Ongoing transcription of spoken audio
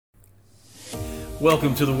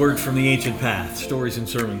Welcome to the Word from the Ancient Path, stories and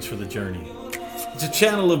sermons for the journey. It's a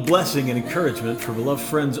channel of blessing and encouragement for beloved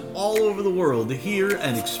friends all over the world to hear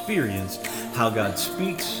and experience how God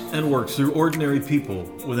speaks and works through ordinary people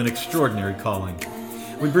with an extraordinary calling.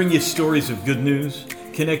 We bring you stories of good news,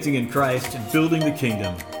 connecting in Christ and building the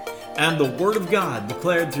kingdom, and the Word of God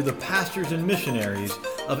declared through the pastors and missionaries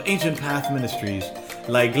of Ancient Path Ministries,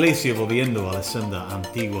 La Iglesia Volviendo a la Senda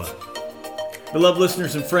Antigua. Beloved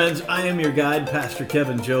listeners and friends, I am your guide, Pastor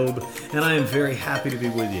Kevin Job, and I am very happy to be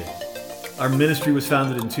with you. Our ministry was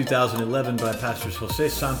founded in 2011 by Pastors Jose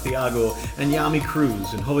Santiago and Yami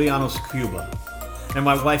Cruz in Jovellanos, Cuba. And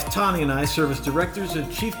my wife Tani and I serve as directors and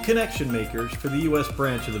chief connection makers for the U.S.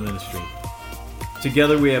 branch of the ministry.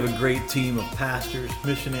 Together we have a great team of pastors,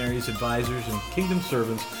 missionaries, advisors, and kingdom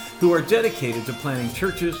servants who are dedicated to planting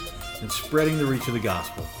churches and spreading the reach of the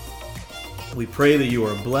gospel. We pray that you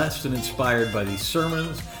are blessed and inspired by these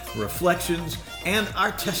sermons, reflections, and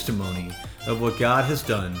our testimony of what God has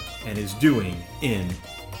done and is doing in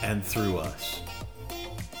and through us.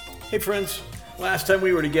 Hey friends, last time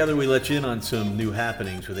we were together we let you in on some new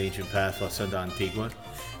happenings with Ancient Path La Senda Antigua.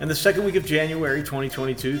 And the second week of January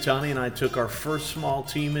 2022, Tani and I took our first small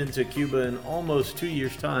team into Cuba in almost 2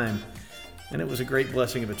 years' time. And it was a great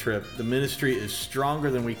blessing of a trip. The ministry is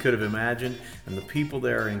stronger than we could have imagined, and the people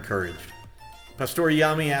there are encouraged. Pastor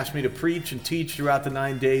Yami asked me to preach and teach throughout the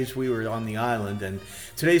 9 days we were on the island, and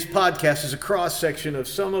today's podcast is a cross-section of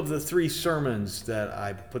some of the 3 sermons that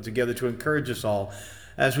I put together to encourage us all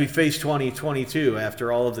as we face 2022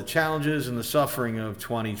 after all of the challenges and the suffering of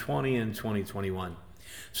 2020 and 2021.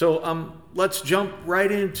 So let's jump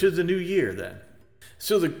right into the new year then.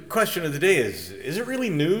 So the question of the day is it really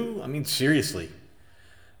new? I mean, seriously.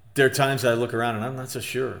 There are times I look around and I'm not so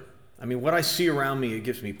sure. I mean, what I see around me, it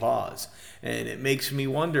gives me pause. And it makes me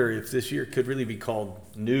wonder if this year could really be called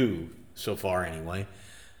new, so far anyway.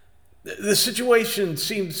 The situation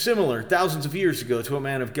seemed similar thousands of years ago to a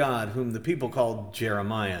man of God whom the people called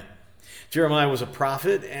Jeremiah. Jeremiah was a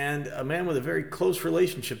prophet and a man with a very close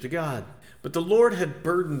relationship to God. But the Lord had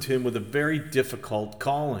burdened him with a very difficult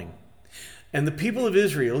calling. And the people of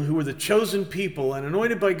Israel, who were the chosen people and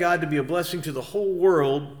anointed by God to be a blessing to the whole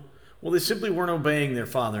world, well, they simply weren't obeying their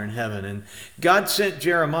Father in heaven. And God sent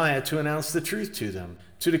Jeremiah to announce the truth to them,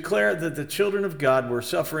 to declare that the children of God were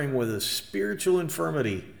suffering with a spiritual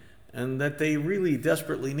infirmity and that they really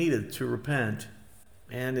desperately needed to repent.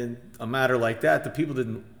 And in a matter like that, the people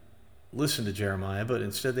didn't listen to Jeremiah, but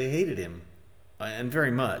instead they hated him, and very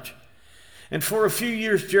much. And for a few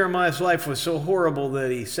years, Jeremiah's life was so horrible that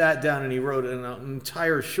he sat down and he wrote an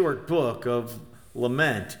entire short book of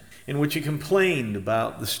lament in which he complained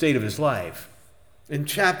about the state of his life. In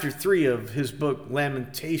chapter 3 of his book,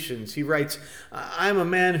 Lamentations, he writes, "I am a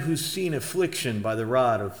man who's seen affliction by the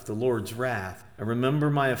rod of the Lord's wrath. I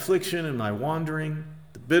remember my affliction and my wandering,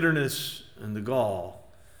 the bitterness and the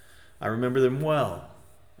gall. I remember them well,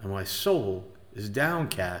 and my soul is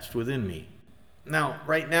downcast within me." Now,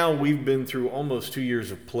 right now, we've been through almost 2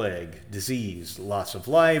 years of plague, disease, loss of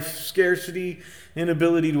life, scarcity,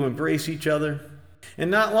 inability to embrace each other. And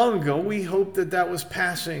not long ago, we hoped that that was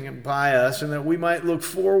passing by us and that we might look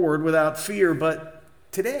forward without fear. But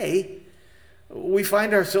today, we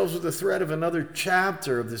find ourselves with the threat of another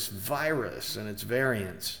chapter of this virus and its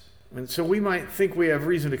variants. And so we might think we have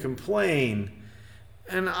reason to complain.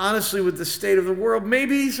 And honestly, with the state of the world,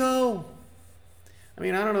 maybe so. I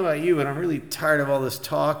mean, I don't know about you, but I'm really tired of all this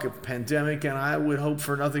talk of pandemic, and I would hope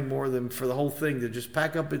for nothing more than for the whole thing to just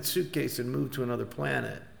pack up its suitcase and move to another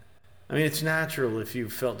planet. I mean, it's natural if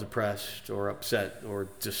you've felt depressed or upset or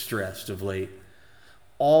distressed of late.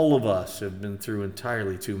 All of us have been through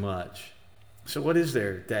entirely too much. So what is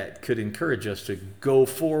there that could encourage us to go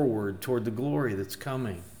forward toward the glory that's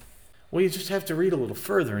coming? Well, you just have to read a little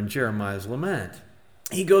further in Jeremiah's lament.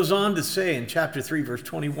 He goes on to say in chapter 3, verse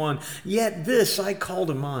 21, "Yet this I call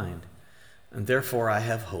to mind, and therefore I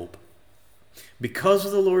have hope. Because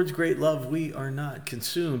of the Lord's great love, we are not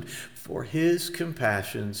consumed, for his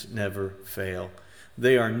compassions never fail.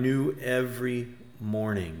 They are new every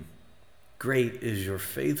morning. Great is your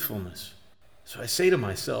faithfulness. So I say to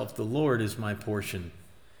myself, the Lord is my portion.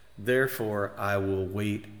 Therefore I will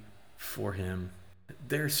wait for him."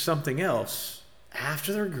 There's something else.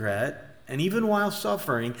 After the regret, and even while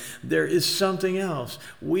suffering, there is something else.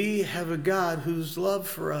 We have a God whose love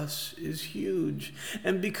for us is huge.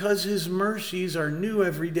 And because his mercies are new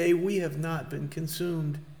every day, we have not been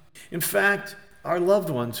consumed. In fact, our loved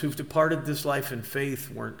ones who've departed this life in faith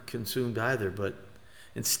weren't consumed either, but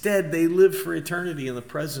instead they live for eternity in the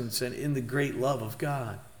presence and in the great love of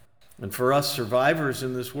God. And for us survivors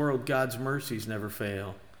in this world, God's mercies never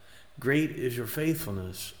fail. Great is your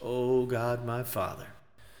faithfulness, O God my Father.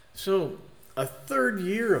 So, a third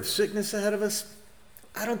year of sickness ahead of us?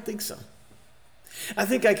 I don't think so. I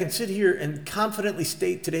think I can sit here and confidently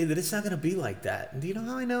state today that it's not going to be like that. And do you know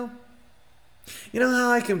how I know? You know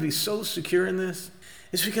how I can be so secure in this?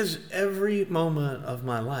 It's because every moment of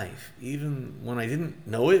my life, even when I didn't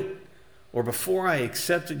know it, or before I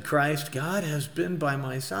accepted Christ, God has been by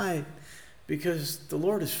my side because the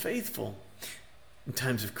Lord is faithful. In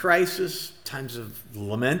times of crisis, times of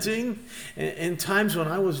lamenting, and times when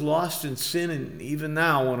I was lost in sin, and even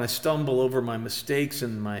now when I stumble over my mistakes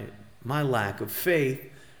and my lack of faith,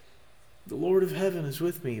 the Lord of heaven is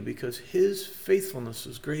with me because his faithfulness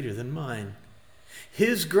is greater than mine.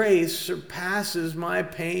 His grace surpasses my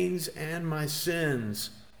pains and my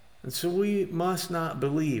sins. And so we must not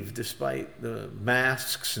believe, despite the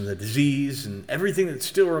masks and the disease and everything that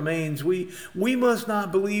still remains, we must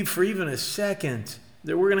not believe for even a second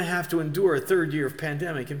that we're going to have to endure a third year of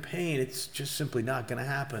pandemic and pain. It's just simply not going to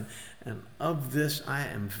happen. And of this, I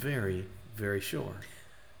am very, very sure.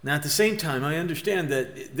 Now, at the same time, I understand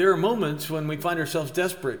that there are moments when we find ourselves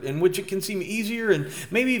desperate, in which it can seem easier and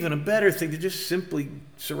maybe even a better thing to just simply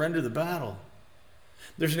surrender the battle.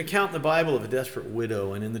 There's an account in the Bible of a desperate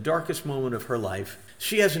widow, and in the darkest moment of her life,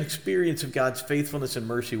 she has an experience of God's faithfulness and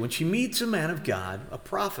mercy when she meets a man of God, a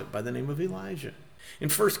prophet by the name of Elijah. In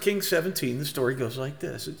 1 Kings 17, the story goes like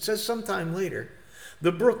this. It says, sometime later,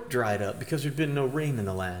 the brook dried up because there had been no rain in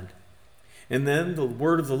the land. And then the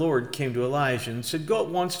word of the Lord came to Elijah and said, go at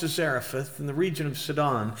once to Zarephath in the region of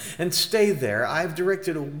Sidon and stay there. I have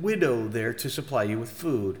directed a widow there to supply you with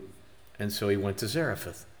food. And so he went to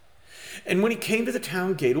Zarephath. And when he came to the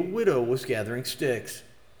town gate, a widow was gathering sticks.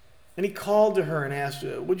 And he called to her and asked,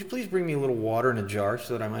 would you please bring me a little water in a jar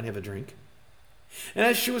so that I might have a drink? And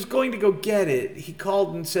as she was going to go get it, he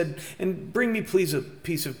called and said, and bring me please a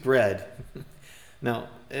piece of bread. Now,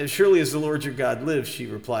 as surely as the Lord your God lives, she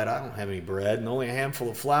replied, I don't have any bread and only a handful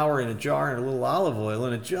of flour in a jar and a little olive oil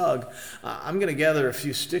in a jug. I'm going to gather a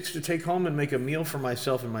few sticks to take home and make a meal for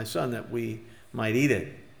myself and my son that we might eat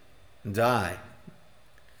it and die.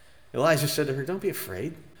 Elijah said to her, don't be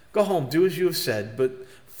afraid. Go home, do as you have said, but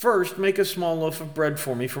first make a small loaf of bread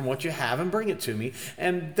for me from what you have and bring it to me,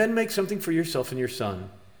 and then make something for yourself and your son.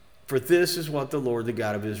 For this is what the Lord, the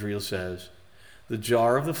God of Israel, says. The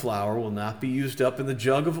jar of the flour will not be used up, and the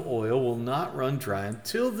jug of oil will not run dry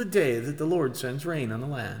until the day that the Lord sends rain on the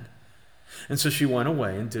land. And so she went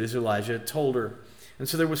away and did as Elijah had told her. And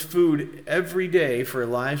so there was food every day for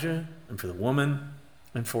Elijah and for the woman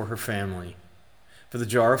and for her family. For the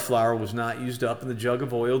jar of flour was not used up, and the jug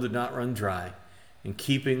of oil did not run dry, in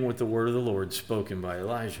keeping with the word of the Lord spoken by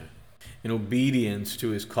Elijah. In obedience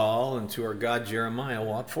to his call and to our God, Jeremiah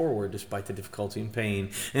walked forward despite the difficulty and pain.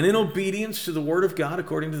 And in obedience to the word of God,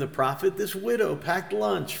 according to the prophet, this widow packed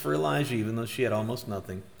lunch for Elijah, even though she had almost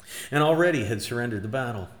nothing, and already had surrendered the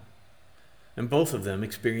battle. And both of them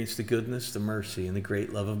experienced the goodness, the mercy, and the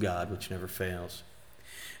great love of God, which never fails.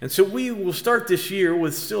 And so we will start this year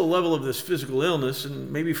with still a level of this physical illness,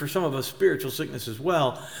 and maybe for some of us spiritual sickness as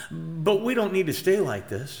well, but we don't need to stay like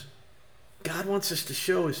this. God wants us to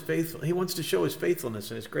show his He wants to show his faithfulness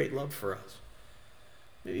and his great love for us.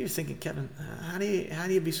 Maybe you're thinking, Kevin, how do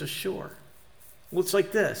you be so sure? Well, it's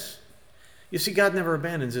like this. You see, God never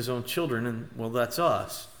abandons his own children, and well, that's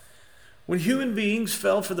us. When human beings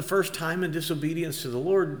fell for the first time in disobedience to the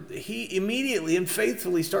Lord, he immediately and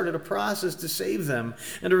faithfully started a process to save them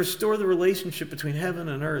and to restore the relationship between heaven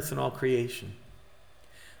and earth and all creation.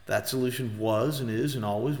 That solution was and is and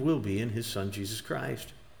always will be in his Son, Jesus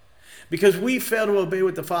Christ. Because we fail to obey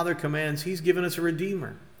what the Father commands, he's given us a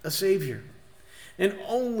Redeemer, a Savior. And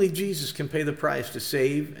only Jesus can pay the price to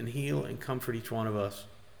save and heal and comfort each one of us.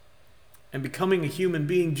 And becoming a human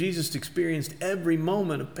being, Jesus experienced every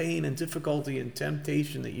moment of pain and difficulty and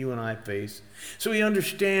temptation that you and I face. So he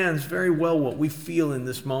understands very well what we feel in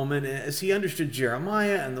this moment, as he understood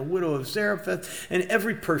Jeremiah and the widow of Zarephath and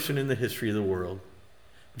every person in the history of the world.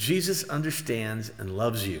 Jesus understands and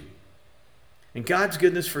loves you. And God's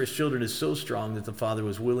goodness for his children is so strong that the Father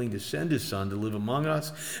was willing to send his Son to live among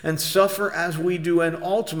us and suffer as we do and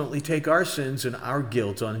ultimately take our sins and our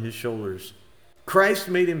guilt on his shoulders. Christ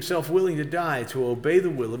made himself willing to die to obey the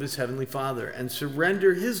will of his heavenly Father and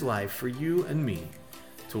surrender his life for you and me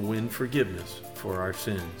to win forgiveness for our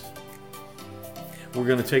sins. We're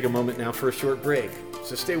going to take a moment now for a short break,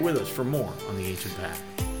 so stay with us for more on The Ancient Path.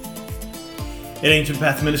 At Ancient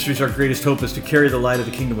Path Ministries, our greatest hope is to carry the light of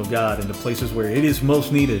the kingdom of God into places where it is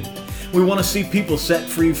most needed. We want to see people set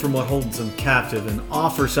free from what holds them captive and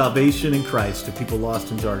offer salvation in Christ to people lost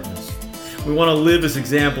in darkness. We want to live as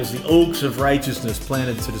examples, the oaks of righteousness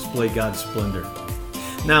planted to display God's splendor.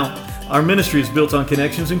 Now, our ministry is built on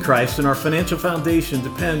connections in Christ, and our financial foundation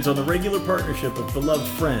depends on the regular partnership of beloved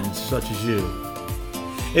friends such as you.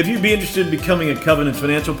 If you'd be interested in becoming a covenant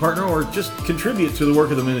financial partner or just contribute to the work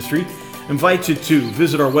of the ministry, I invite you to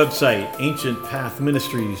visit our website,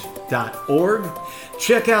 ancientpathministries.org.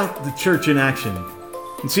 Check out the church in action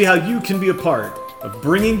and see how you can be a part of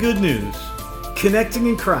bringing good news, connecting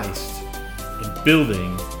in Christ, and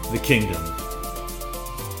building the kingdom.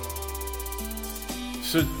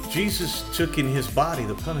 So Jesus took in his body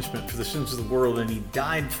the punishment for the sins of the world, and he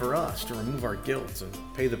died for us to remove our guilt and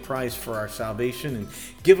pay the price for our salvation and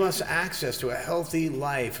give us access to a healthy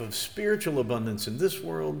life of spiritual abundance in this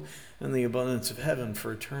world and the abundance of heaven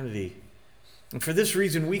for eternity. And for this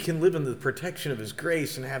reason, we can live in the protection of his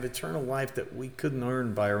grace and have eternal life that we couldn't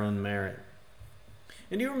earn by our own merit.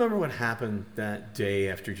 And do you remember what happened that day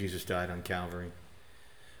after Jesus died on Calvary?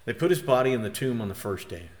 They put his body in the tomb on the first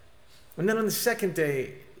day. And then on the second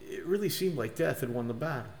day, it really seemed like death had won the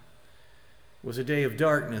battle. It was a day of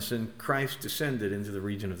darkness, and Christ descended into the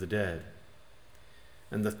region of the dead.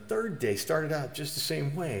 And the third day started out just the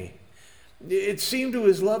same way. It seemed to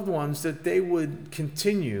his loved ones that they would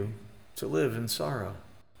continue to live in sorrow.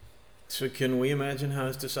 So can we imagine how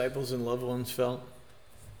his disciples and loved ones felt?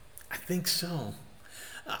 I think so.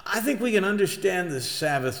 I think we can understand the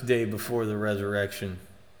Sabbath day before the resurrection.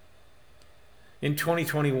 In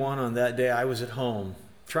 2021, on that day, I was at home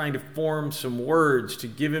trying to form some words to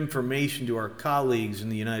give information to our colleagues in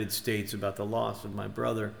the United States about the loss of my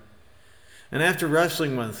brother. And after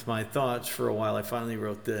wrestling with my thoughts for a while, I finally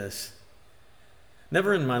wrote this.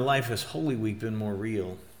 Never in my life has Holy Week been more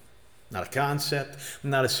real. Not a concept,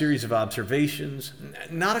 not a series of observations,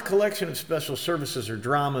 not a collection of special services or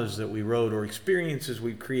dramas that we wrote or experiences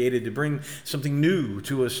we created to bring something new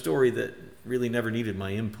to a story that really never needed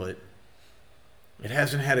my input. It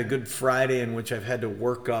hasn't had a Good Friday in which I've had to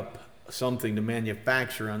work up something to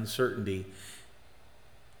manufacture uncertainty.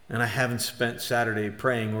 And I haven't spent Saturday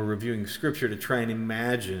praying or reviewing Scripture to try and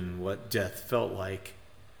imagine what death felt like.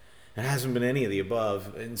 It hasn't been any of the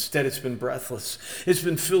above. Instead, it's been breathless. It's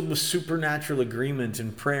been filled with supernatural agreement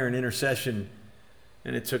and prayer and intercession.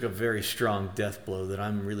 And it took a very strong death blow that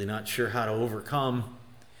I'm really not sure how to overcome.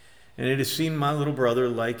 And it has seen my little brother,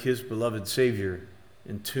 like his beloved Savior,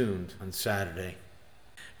 entombed on Saturday.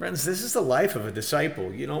 Friends, this is the life of a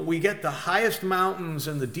disciple. You know, we get the highest mountains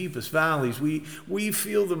and the deepest valleys. We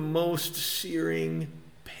feel the most searing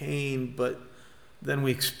pain, but then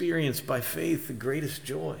we experience by faith the greatest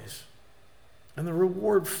joys. And the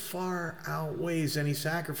reward far outweighs any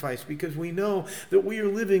sacrifice because we know that we are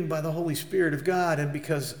living by the Holy Spirit of God, and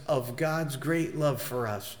because of God's great love for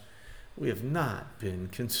us, we have not been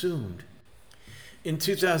consumed. In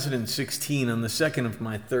 2016, on the second of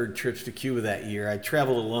my third trips to Cuba that year, I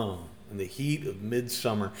traveled alone in the heat of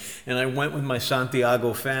midsummer, and I went with my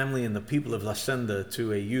Santiago family and the people of La Senda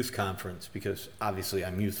to a youth conference, because obviously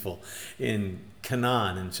I'm youthful, in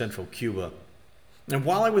Canaan in central Cuba. And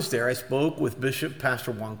while I was there, I spoke with Bishop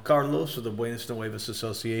Pastor Juan Carlos of the Buenas Nuevas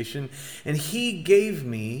Association, and he gave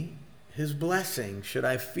me his blessing should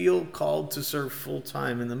I feel called to serve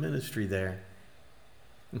full-time in the ministry there.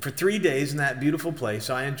 And for 3 days in that beautiful place,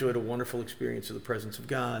 I enjoyed a wonderful experience of the presence of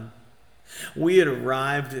God. We had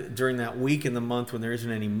arrived during that week in the month when there isn't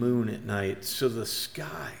any moon at night, so the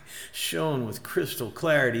sky shone with crystal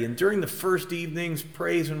clarity. And during the first evening's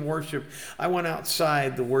praise and worship, I went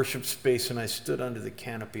outside the worship space and I stood under the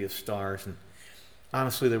canopy of stars. And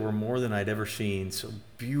honestly, they were more than I'd ever seen, so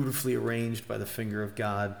beautifully arranged by the finger of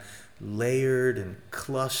God, layered and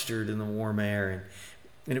clustered in the warm air.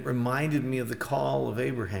 And it reminded me of the call of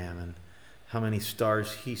Abraham and how many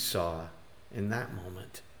stars he saw in that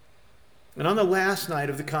moment. And on the last night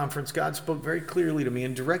of the conference, God spoke very clearly to me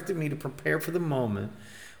and directed me to prepare for the moment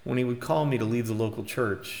when he would call me to leave the local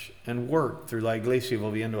church and work through La Iglesia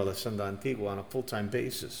Volviendo a la Senda Antigua on a full-time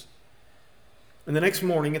basis. And the next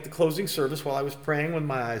morning at the closing service, while I was praying with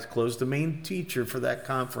my eyes closed, the main teacher for that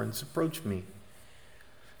conference approached me.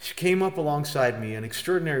 She came up alongside me, an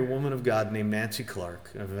extraordinary woman of God named Nancy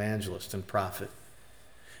Clark, an evangelist and prophet.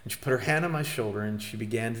 And she put her hand on my shoulder and she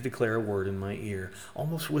began to declare a word in my ear.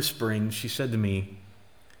 Almost whispering, she said to me,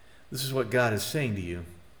 "This is what God is saying to you.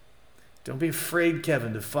 Don't be afraid,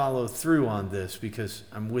 Kevin, to follow through on this because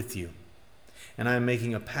I'm with you. And I'm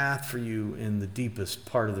making a path for you in the deepest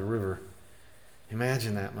part of the river."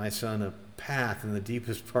 Imagine that, my son, a path in the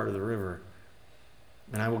deepest part of the river.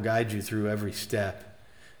 And I will guide you through every step.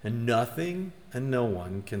 And nothing and no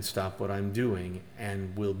one can stop what I'm doing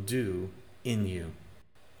and will do in you.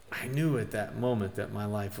 I knew at that moment that my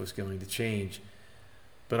life was going to change.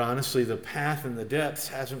 But honestly, the path in the depths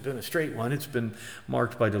hasn't been a straight one. It's been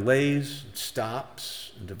marked by delays,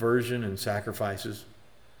 stops, and diversion, and sacrifices.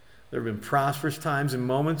 There have been prosperous times and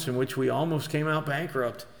moments in which we almost came out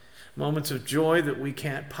bankrupt. Moments of joy that we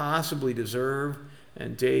can't possibly deserve,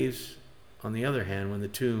 and days, on the other hand, when the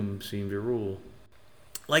tomb seemed to rule.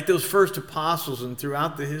 Like those first apostles and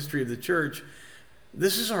throughout the history of the church,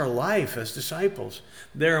 this is our life as disciples.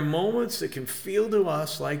 There are moments that can feel to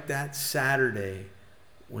us like that Saturday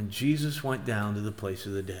when Jesus went down to the place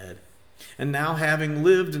of the dead. And now, having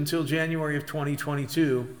lived until January of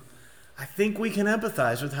 2022, I think we can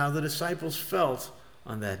empathize with how the disciples felt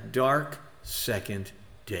on that dark second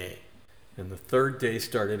day. And the third day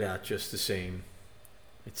started out just the same.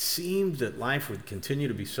 It seemed that life would continue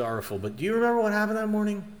to be sorrowful, but do you remember what happened that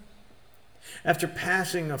morning? After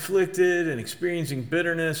passing afflicted and experiencing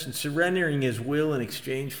bitterness and surrendering his will in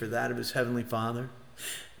exchange for that of his heavenly Father,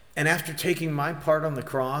 and after taking my part on the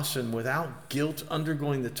cross and without guilt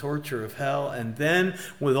undergoing the torture of hell, and then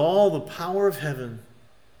with all the power of heaven,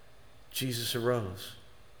 Jesus arose.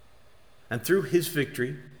 And through his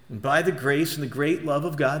victory, and by the grace and the great love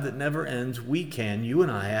of God that never ends, we can, you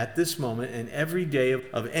and I, at this moment and every day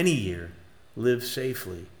of any year, live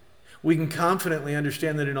safely. We can confidently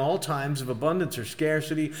understand that in all times of abundance or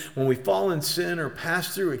scarcity, when we fall in sin or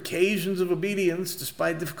pass through occasions of obedience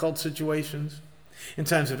despite difficult situations, in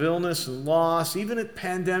times of illness and loss, even at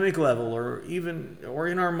pandemic level, or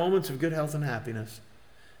in our moments of good health and happiness,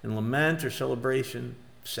 in lament or celebration,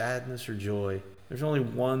 sadness or joy, there's only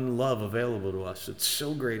one love available to us. It's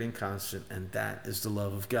so great and constant, and that is the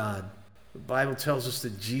love of God. The Bible tells us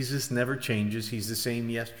that Jesus never changes. He's the same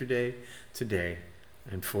yesterday, today,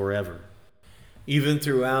 and forever. Even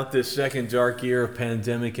throughout this second dark year of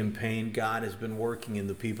pandemic and pain, God has been working in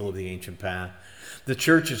the people of the ancient path. The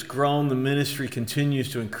church has grown. The ministry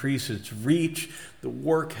continues to increase its reach. The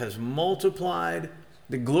work has multiplied.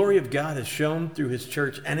 The glory of God has shone through his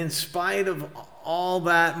church. And in spite of all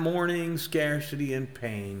that mourning, scarcity, and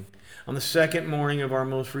pain, on the second morning of our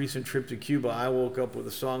most recent trip to Cuba, I woke up with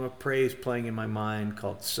a song of praise playing in my mind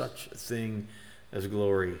called Such a Thing as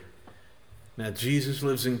Glory. Now, Jesus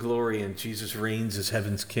lives in glory, and Jesus reigns as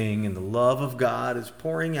heaven's king, and the love of God is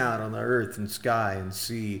pouring out on the earth and sky and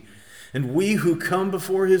sea. And we who come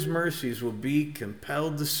before his mercies will be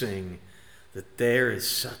compelled to sing that there is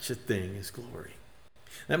such a thing as glory.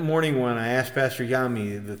 That morning when I asked Pastor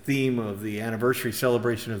Yami the theme of the anniversary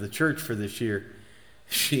celebration of the church for this year,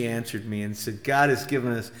 she answered me and said, God has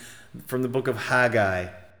given us from the book of Haggai,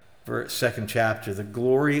 second chapter, the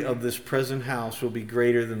glory of this present house will be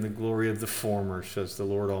greater than the glory of the former, says the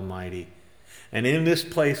Lord Almighty. And in this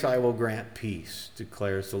place I will grant peace,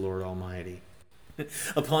 declares the Lord Almighty.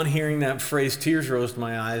 Upon hearing that phrase, tears rose to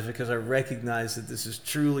my eyes because I recognize that this is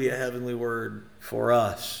truly a heavenly word for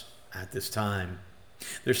us at this time.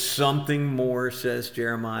 There's something more, says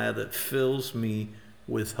Jeremiah, that fills me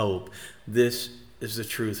with hope. This is the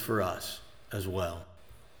truth for us as well.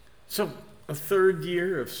 So, a third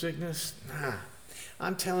year of sickness?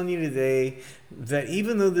 I'm telling you today that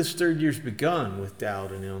even though this third year's begun with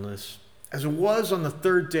doubt and illness, as it was on the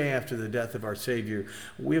third day after the death of our Savior,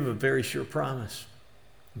 we have a very sure promise.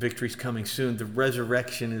 Victory's coming soon. The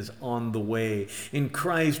resurrection is on the way. In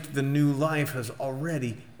Christ, the new life has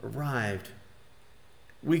already arrived.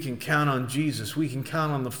 We can count on Jesus. We can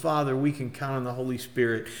count on the Father. We can count on the Holy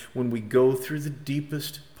Spirit. When we go through the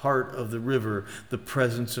deepest part of the river, the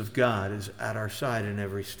presence of God is at our side in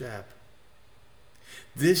every step.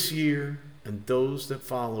 This year and those that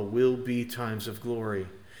follow will be times of glory.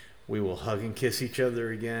 We will hug and kiss each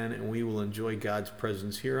other again, and we will enjoy God's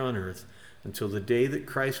presence here on earth until the day that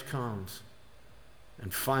Christ comes.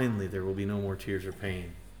 And finally, there will be no more tears or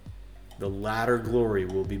pain. The latter glory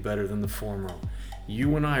will be better than the former.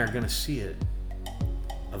 You and I are going to see it.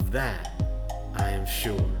 Of that, I am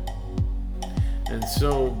sure. And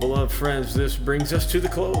so, beloved friends, this brings us to the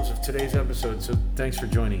close of today's episode. So thanks for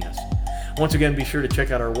joining us. Once again, be sure to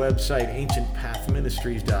check out our website,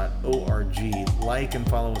 ancientpathministries.org. Like and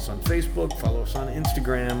follow us on Facebook. Follow us on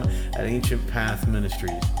Instagram at Ancient Path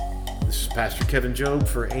Ministries. This is Pastor Kevin Job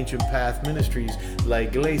for Ancient Path Ministries, La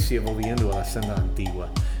Iglesia Volviendo a la Senda Antigua.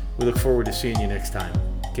 We look forward to seeing you next time.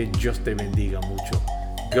 Que Dios te bendiga mucho.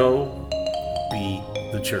 Go be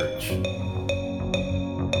the church.